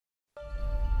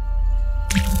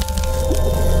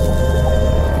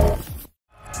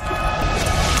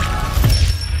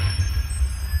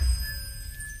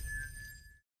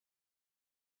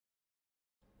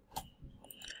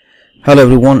Hello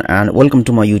everyone and welcome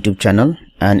to my YouTube channel.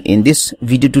 And in this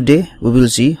video today we will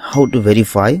see how to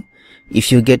verify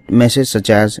if you get message such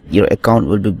as your account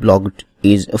will be blocked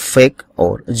is fake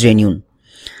or genuine.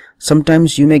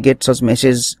 Sometimes you may get such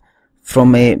message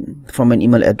from an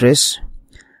email address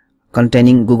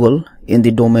containing Google in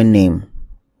the domain name.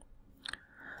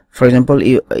 For example,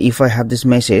 if I have this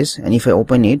message and if I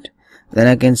open it, then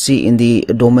I can see in the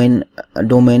domain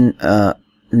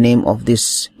name of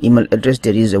this email address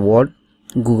there is a word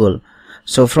Google.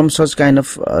 So from such kind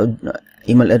of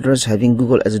email address having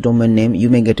Google as a domain name, you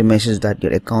may get a message that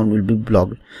your account will be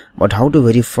blocked. But how to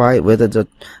verify whether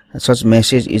such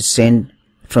message is sent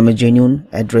from a genuine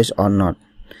address or not?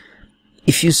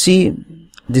 If you see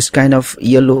this kind of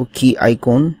yellow key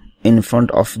icon in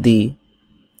front of the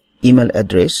email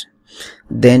address,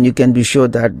 then you can be sure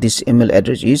that this email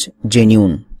address is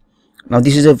genuine. Now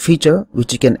this is a feature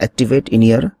which you can activate in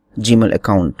your Gmail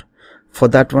account. For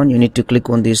that one, you need to click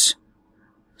on this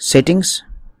settings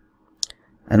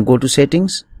and go to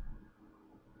settings,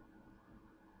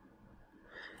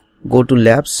 go to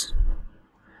labs,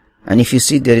 and if you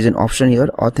see there is an option here,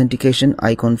 authentication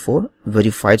icon for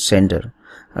verified sender.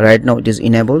 Right now it is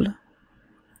enabled.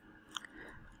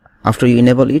 After you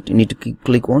enable it, you need to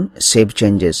click on save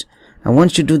changes, and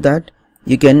once you do that,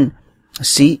 you can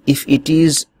see if it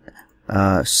is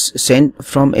sent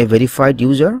from a verified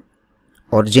user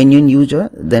or genuine user.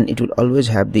 Then it will always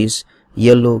have this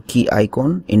yellow key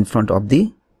icon in front of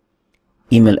the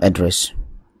email address.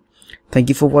 Thank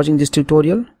you for watching this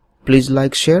tutorial. Please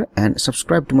like, share and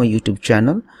subscribe to my YouTube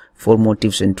channel for more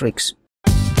tips and tricks.